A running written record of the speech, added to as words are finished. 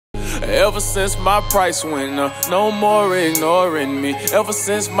Ever since my price went up, no more ignoring me. Ever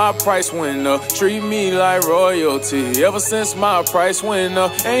since my price went up, treat me like royalty. Ever since my price went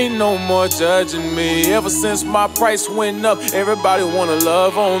up, ain't no more judging me. Ever since my price went up, everybody wanna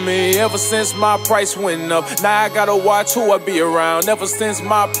love on me. Ever since my price went up, now I gotta watch who I be around. Ever since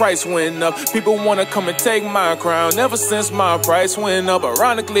my price went up, people wanna come and take my crown. Ever since my price went up,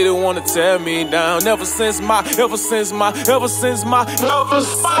 ironically they wanna tear me down. Ever since my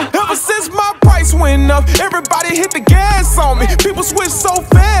price went up, everybody hit the gas on me. People switch so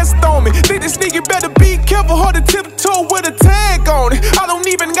fast on me. Think this nigga better be careful, hard to tiptoe with a tag on it. I don't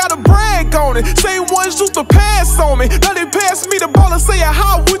even gotta brag on it. Same ones used to pass on me. Now they pass me the ball and say,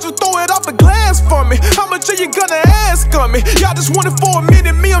 how would you throw it off the glass for me? How much are you gonna ask of me? Y'all just want it for a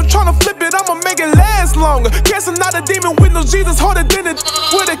minute, me, I'm tryna flip it, I'ma make it last longer. Casting out a demon with no Jesus, harder than it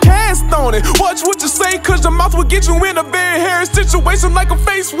with a cast on it. Watch what you say, cause your mouth will get you in a very hairy situation, like a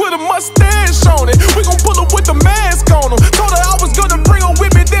face with a mustache on it. We gon' pull up with the mask on them. Told her I was gonna bring her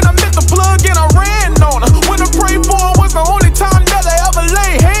with me, then I met the plug and I ran on her. When I prayed for her was the only time that I ever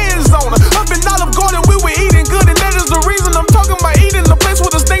laid hands on her. Up in Olive Garden we were eating good, and that is the reason I'm talking about eating. The place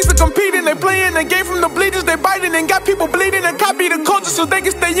where the snakes are competing, they playing the game from the bleachers, they biting and got people bleeding and copy the culture so they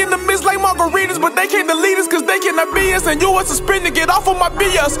can stay in the midst like margaritas, but they can't delete us cause they cannot be us, and you are suspended, get off of my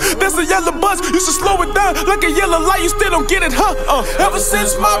BS. That's a yellow bus, you should slow it down like a yellow light, you still don't get it, huh? Ever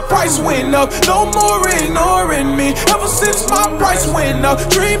since my price went up, no more ignoring me. Ever since my price went up,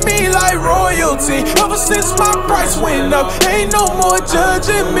 treat me like royalty. Ever since my price went up, ain't no more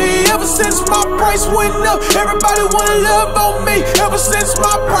judging me. Ever since my price went up, everybody wanna love on me. Ever since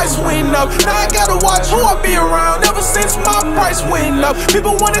my price went up, now I gotta watch who I be around. Ever since my price went up,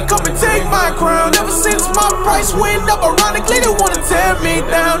 people wanna come and take my crown. Ever since my price went up, ironically they wanna tear me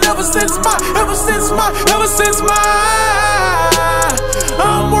down. Ever since my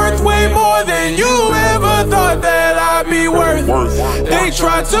I'm worth way more than you ever thought that I'd be worth. They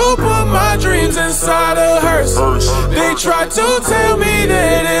tried to put my dreams inside a hearse. They tried to tell me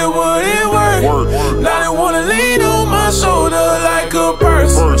that it wouldn't work. Now they wanna lean on my shoulder like a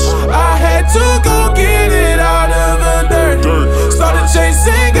purse. I had to go get it out of the dirt. Started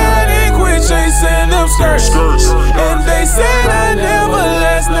chasing God and quit chasing them skirts. And they said I never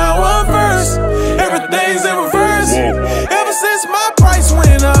last, now I'm first. Everything's in reverse. Ever since my price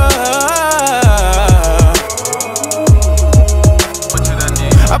went up,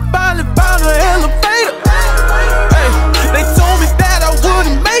 I finally found an elevator. Hey, they told me that I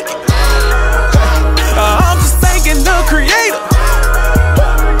wouldn't make it. I'm just thanking the creator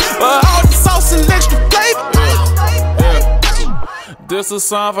for all the sauce and extra flavor. This a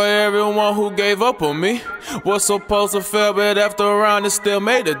song for everyone who gave up on me. Was supposed to fail, but after a round it still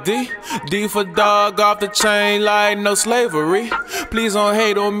made a D. D for dog, off the chain like no slavery. Please don't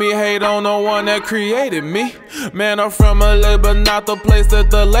hate on me, hate on the one that created me. Man, I'm from LA, but not the place that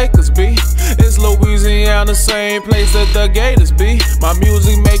the Lakers be. It's Louisiana, same place that the Gators be. My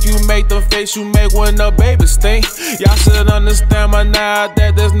music make you make the face you make when the baby stink. Y'all should understand by now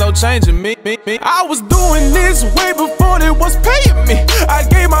that there's no change in me. I was doing this way before they was paying me. I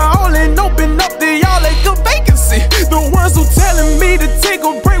gave my all and opened up to y'all like a vacancy. The ones who telling me to take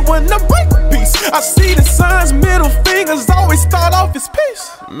a break when I break a piece. I see the signs, middle fingers always start off as peace.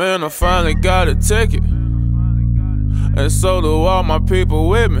 Man, I finally got a ticket, and so do all my people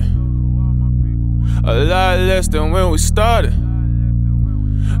with me. A lot less than when we started,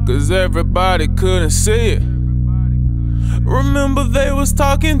 cause everybody couldn't see it. Remember they was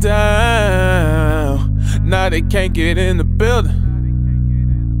talking down, now they can't get in the building.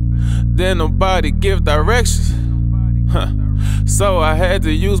 Then nobody give directions, so I had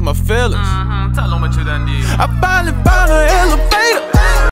to use my feelings. Tell them what you done did. I finally found an elevator.